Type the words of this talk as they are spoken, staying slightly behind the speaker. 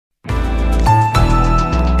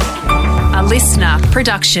listener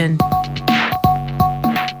production.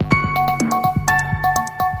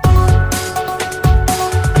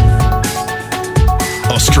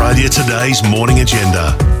 Australia Today's Morning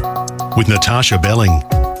Agenda with Natasha Belling.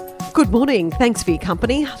 Good morning. Thanks for your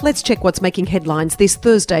company. Let's check what's making headlines this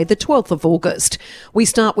Thursday, the 12th of August. We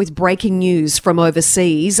start with breaking news from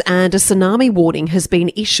overseas, and a tsunami warning has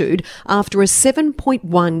been issued after a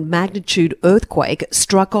 7.1 magnitude earthquake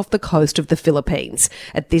struck off the coast of the Philippines.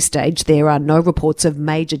 At this stage, there are no reports of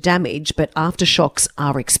major damage, but aftershocks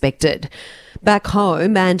are expected. Back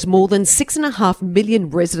home, and more than 6.5 million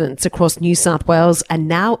residents across New South Wales are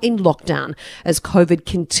now in lockdown as COVID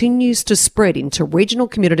continues to spread into regional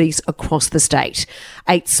communities across the state.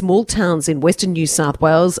 8 small towns in Western New South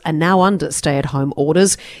Wales are now under stay-at-home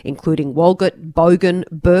orders, including Walgett, Bogan,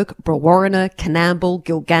 Bourke, Brewarrina, Coonamble,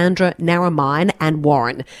 Gilgandra, Narromine and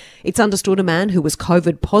Warren. It's understood a man who was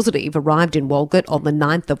COVID positive arrived in Walgett on the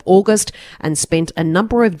 9th of August and spent a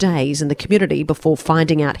number of days in the community before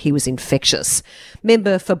finding out he was infectious.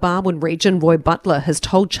 Member for Barwon Region Roy Butler has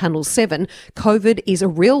told Channel 7 COVID is a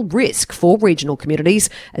real risk for regional communities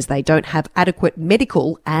as they don't have adequate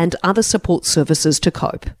medical and other support services to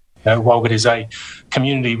cope. Walgett is a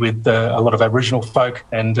community with a lot of Aboriginal folk,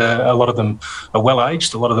 and a lot of them are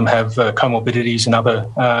well-aged. A lot of them have comorbidities and other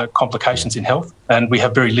complications in health, and we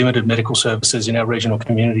have very limited medical services in our regional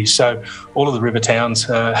communities. So all of the river towns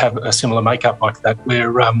have a similar makeup like that,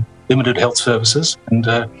 where limited health services and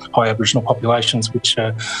high Aboriginal populations, which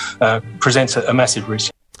presents a massive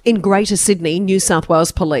risk. In Greater Sydney, New South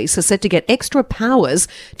Wales Police are set to get extra powers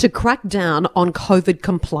to crack down on COVID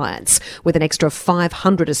compliance, with an extra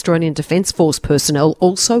 500 Australian Defence Force personnel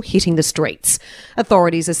also hitting the streets.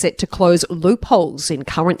 Authorities are set to close loopholes in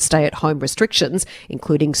current stay-at-home restrictions,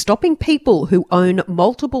 including stopping people who own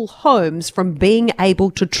multiple homes from being able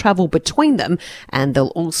to travel between them, and there'll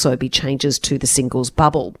also be changes to the singles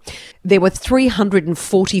bubble. There were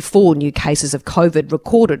 344 new cases of COVID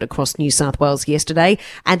recorded across New South Wales yesterday,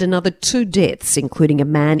 and another 2 deaths, including a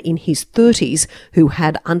man in his 30s who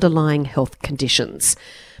had underlying health conditions.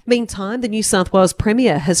 Meantime, the New South Wales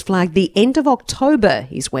Premier has flagged the end of October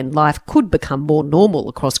is when life could become more normal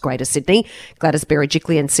across Greater Sydney. Gladys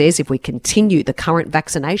Berejiklian says if we continue the current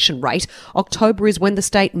vaccination rate, October is when the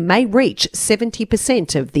state may reach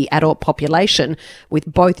 70% of the adult population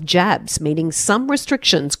with both jabs, meaning some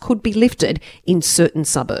restrictions could be lifted in certain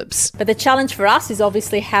suburbs. But the challenge for us is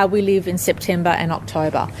obviously how we live in September and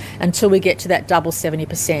October until we get to that double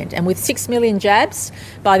 70%. And with 6 million jabs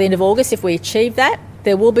by the end of August, if we achieve that,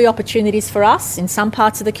 there will be opportunities for us in some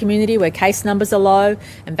parts of the community where case numbers are low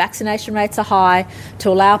and vaccination rates are high to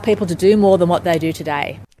allow people to do more than what they do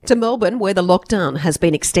today. To Melbourne, where the lockdown has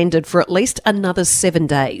been extended for at least another 7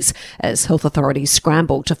 days, as health authorities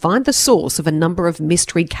scramble to find the source of a number of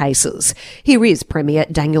mystery cases. Here is Premier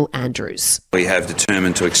Daniel Andrews. We have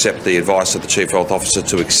determined to accept the advice of the Chief Health Officer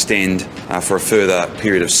to extend for a further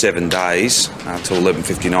period of 7 days till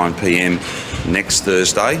 11:59pm next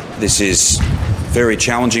Thursday. This is very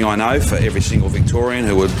challenging, I know, for every single Victorian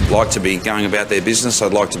who would like to be going about their business.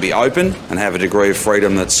 I'd like to be open and have a degree of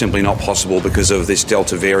freedom that's simply not possible because of this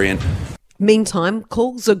Delta variant. Meantime,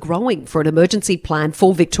 calls are growing for an emergency plan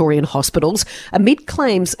for Victorian hospitals amid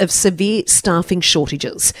claims of severe staffing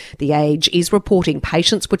shortages. The Age is reporting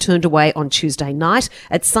patients were turned away on Tuesday night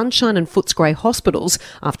at Sunshine and Footscray hospitals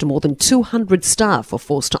after more than 200 staff were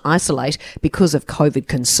forced to isolate because of COVID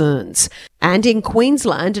concerns. And in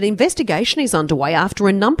Queensland, an investigation is underway after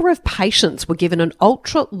a number of patients were given an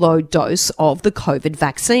ultra-low dose of the COVID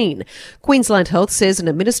vaccine. Queensland Health says an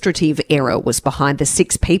administrative error was behind the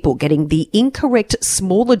 6 people getting the incorrect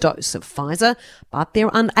smaller dose of Pfizer, but they're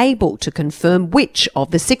unable to confirm which of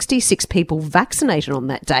the 66 people vaccinated on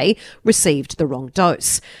that day received the wrong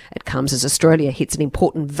dose. It comes as Australia hits an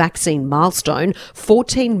important vaccine milestone.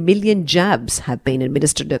 14 million jabs have been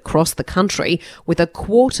administered across the country, with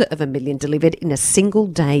 250,000 delivered in a single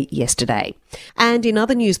day yesterday. And in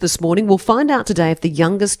other news this morning, we'll find out today if the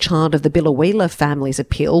youngest child of the Biloela family's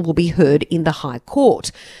appeal will be heard in the High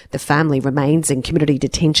Court. The family remains in community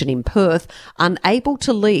detention in Perth, unable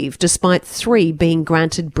to leave despite 3 being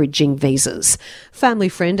granted bridging visas. Family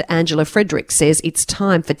friend Angela Frederick says it's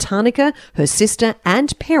time for Tanika, her sister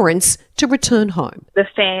and parents to return home. The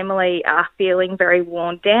family are feeling very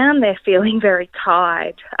worn down. They're feeling very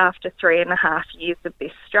tired after 3.5 years of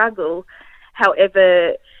this struggle.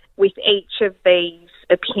 However, with each of these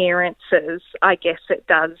appearances, I guess it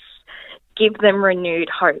does give them renewed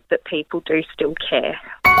hope that people do still care.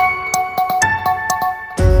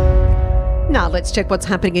 Now let's check what's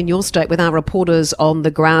happening in your state with our reporters on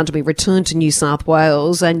the ground. We return to New South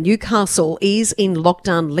Wales, and Newcastle is in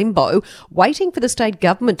lockdown limbo, waiting for the state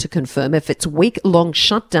government to confirm if its week-long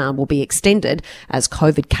shutdown will be extended as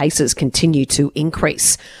COVID cases continue to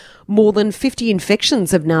increase. More than 50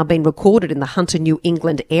 infections have now been recorded in the Hunter, New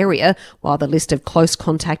England area, while the list of close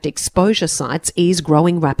contact exposure sites is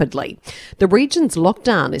growing rapidly. The region's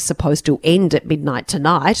lockdown is supposed to end at midnight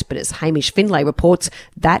tonight, but as Hamish Finlay reports,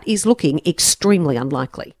 that is looking extremely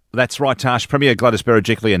unlikely. That's right, Tash. Premier Gladys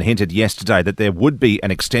Berejiklian hinted yesterday that there would be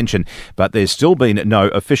an extension, but there's still been no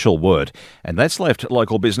official word. And that's left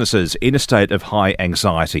local businesses in a state of high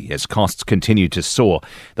anxiety as costs continue to soar.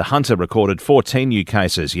 The Hunter recorded 14 new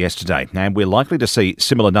cases yesterday, and we're likely to see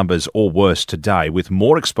similar numbers or worse today, with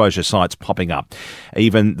more exposure sites popping up.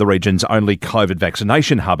 Even the region's only COVID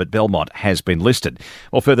vaccination hub at Belmont has been listed.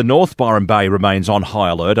 Well, further north, Byron Bay remains on high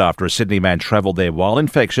alert after a Sydney man travelled there while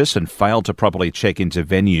infectious and failed to properly check into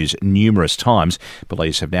venues numerous times.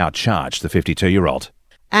 Police have now charged the 52-year-old.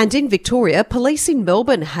 And in Victoria, police in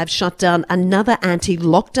Melbourne have shut down another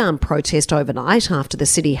anti-lockdown protest overnight after the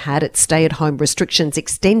city had its stay-at-home restrictions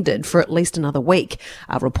extended for at least another week.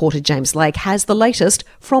 Our reporter James Lake has the latest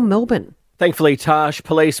from Melbourne. Thankfully, Tash,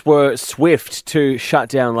 police were swift to shut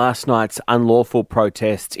down last night's unlawful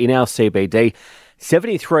protests in our CBD.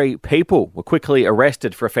 73 people were quickly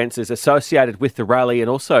arrested for offences associated with the rally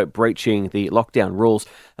and also breaching the lockdown rules.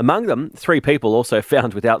 Among them, 3 people also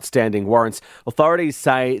found with outstanding warrants. Authorities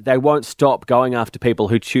say they won't stop going after people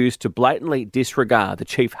who choose to blatantly disregard the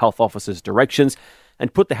Chief Health Officer's directions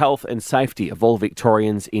and put the health and safety of all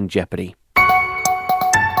Victorians in jeopardy.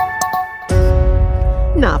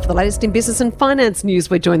 Now, for the latest in business and finance news,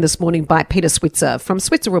 we're joined this morning by Peter Switzer from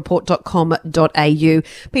switzerreport.com.au.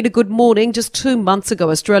 Peter, good morning. Just 2 months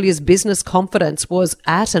ago, Australia's business confidence was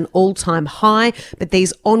at an all-time high, but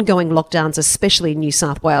these ongoing lockdowns, especially in New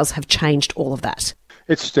South Wales, have changed all of that.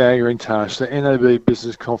 It's staggering, Tash. The NAB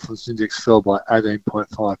Business Confidence Index fell by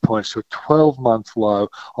 18.5 points to a 12-month low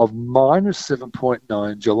of minus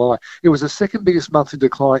 7.9 in July. It was the second biggest monthly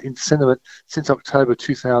decline in sentiment since October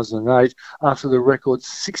 2008, after the record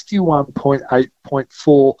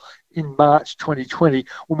 61.8.4 in March 2020,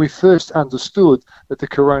 when we first understood that the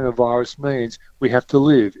coronavirus means we have to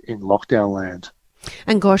live in lockdown land.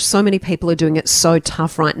 And gosh, so many people are doing it so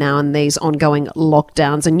tough right now in these ongoing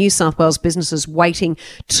lockdowns, and New South Wales businesses waiting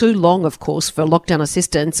too long, of course, for lockdown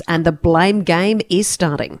assistance, and the blame game is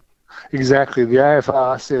starting. Exactly. The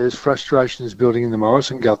AFR says frustration is building in the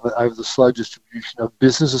Morrison government over the slow distribution of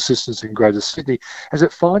business assistance in Greater Sydney, as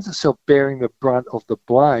it finds itself bearing the brunt of the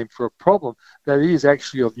blame for a problem that is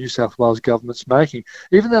actually of New South Wales government's making.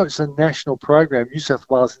 Even though it's a national program, New South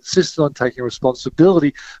Wales insisted on taking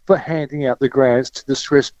responsibility for handing out the grants to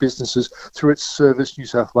distressed businesses through its Service New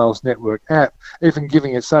South Wales Network app, even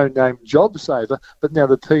giving its own name JobSaver, but now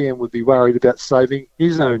the PM would be worried about saving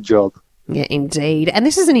his own job. Yeah, indeed. And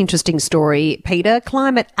this is an interesting story, Peter.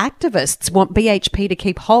 Climate activists want BHP to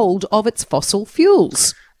keep hold of its fossil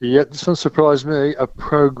fuels. Yeah, this one surprised me. A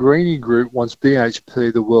pro-greenie group wants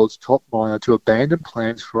BHP, the world's top miner, to abandon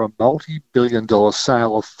plans for a multi-billion-dollar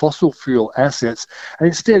sale of fossil fuel assets and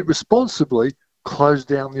instead responsibly close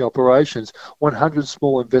down the operations. 100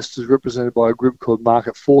 small investors represented by a group called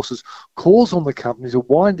Market Forces calls on the company to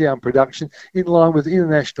wind down production in line with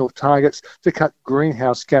international targets to cut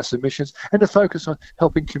greenhouse gas emissions and to focus on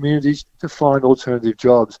helping communities to find alternative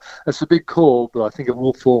jobs. That's a big call, but I think it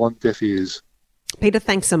will fall on deaf ears. Peter,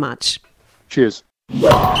 thanks so much. Cheers.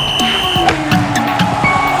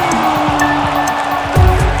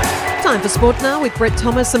 Time for sport now with Brett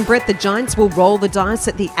Thomas. And Brett, the Giants will roll the dice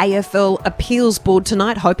at the AFL Appeals Board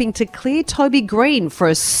tonight, hoping to clear Toby Green for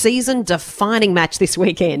a season-defining match this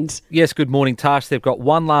weekend. Yes, good morning, Tash. They've got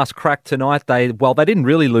one last crack tonight. They didn't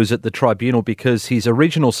really lose at the tribunal because his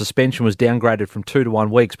original suspension was downgraded from 2 to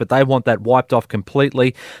 1 weeks, but they want that wiped off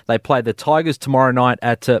completely. They play the Tigers tomorrow night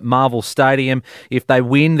at Marvel Stadium. If they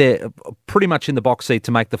win, they're pretty much in the box seat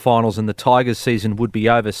to make the finals, and the Tigers' season would be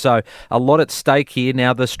over. So a lot at stake here.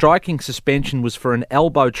 Now, the striking suspension was for an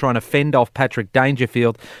elbow trying to fend off Patrick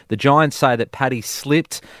Dangerfield. The Giants say that Paddy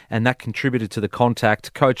slipped and that contributed to the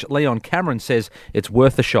contact. Coach Leon Cameron says it's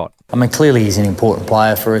worth a shot. I mean, clearly he's an important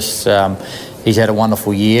player for us. He's had a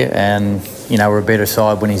wonderful year and, we're a better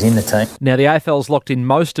side when he's in the team. Now, the AFL's locked in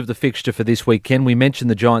most of the fixture for this weekend. We mentioned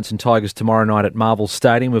the Giants and Tigers tomorrow night at Marvel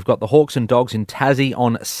Stadium. We've got the Hawks and Dogs in Tassie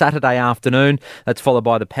on Saturday afternoon. That's followed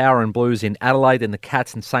by the Power and Blues in Adelaide and the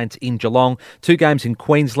Cats and Saints in Geelong. 2 games in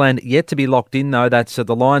Queensland yet to be locked in, though. That's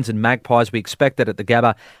the Lions and Magpies. We expect that at the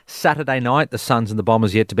Gabba Saturday night. The Suns and the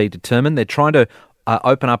Bombers yet to be determined. They're trying to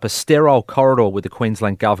open up a sterile corridor with the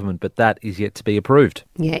Queensland government, but that is yet to be approved.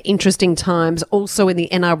 Yeah, interesting times. Also in the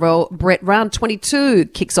NRL, Brett, round 22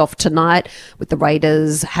 kicks off tonight with the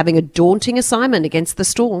Raiders having a daunting assignment against the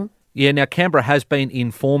Storm. Yeah, now Canberra has been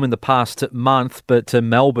in form in the past month, but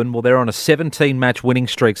Melbourne, well, they're on a 17-match winning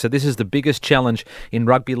streak, so this is the biggest challenge in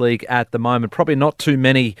rugby league at the moment. Probably not too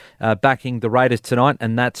many backing the Raiders tonight,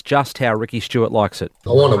 and that's just how Ricky Stewart likes it.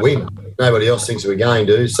 I want to win. Nobody else thinks we're going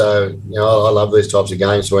to, so I love these types of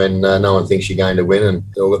games when no one thinks you're going to win, and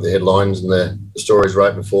they've all got the headlines and the stories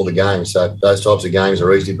right before the game, so those types of games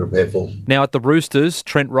are easy to prepare for. Now at the Roosters,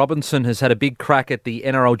 Trent Robinson has had a big crack at the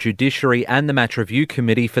NRL Judiciary and the Match Review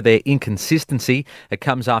Committee for their inconsistency. It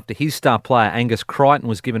comes after his star player Angus Crichton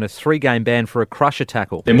was given a 3-game ban for a crusher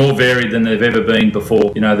tackle. They're more varied than they've ever been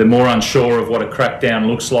before. They're more unsure of what a crackdown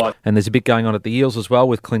looks like. And there's a bit going on at the Eels as well,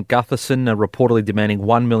 with Clint Gutherson reportedly demanding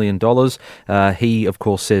 $1 million. He, of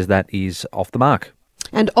course, says that is off the mark.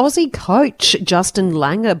 And Aussie coach Justin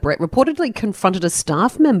Langer, Brett, reportedly confronted a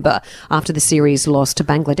staff member after the series loss to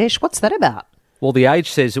Bangladesh. What's that about? Well, The Age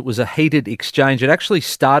says it was a heated exchange. It actually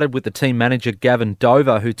started with the team manager, Gavin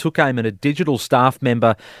Dover, who took aim at a digital staff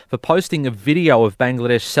member for posting a video of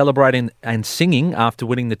Bangladesh celebrating and singing after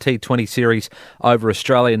winning the T20 series over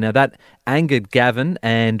Australia. Now, that angered Gavin,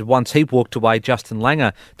 and once he walked away, Justin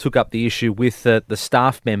Langer took up the issue with the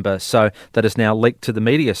staff member. So that is now leaked to the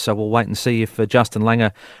media. So we'll wait and see if Justin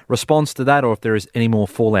Langer responds to that or if there is any more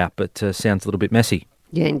fallout, but sounds a little bit messy.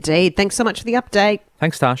 Yeah, indeed. Thanks so much for the update.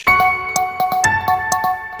 Thanks, Tash.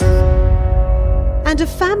 And a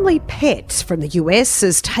family pet from the US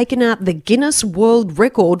has taken out the Guinness World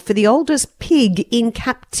Record for the oldest pig in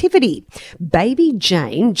captivity. Baby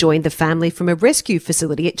Jane joined the family from a rescue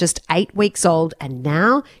facility at just 8 weeks old, and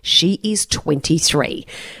now she is 23.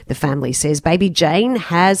 The family says baby Jane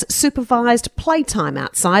has supervised playtime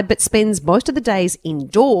outside but spends most of the days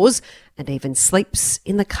indoors and even sleeps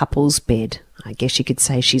in the couple's bed. I guess you could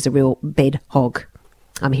say she's a real bed hog.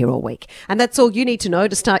 I'm here all week. And that's all you need to know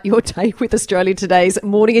to start your day with Australia Today's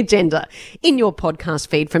Morning Agenda in your podcast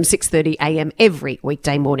feed from 6:30am every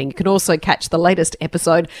weekday morning. You can also catch the latest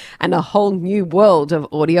episode and a whole new world of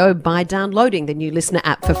audio by downloading the new Listener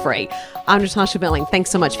app for free. I'm Natasha Belling.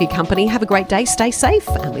 Thanks so much for your company. Have a great day. Stay safe.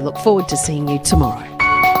 And we look forward to seeing you tomorrow.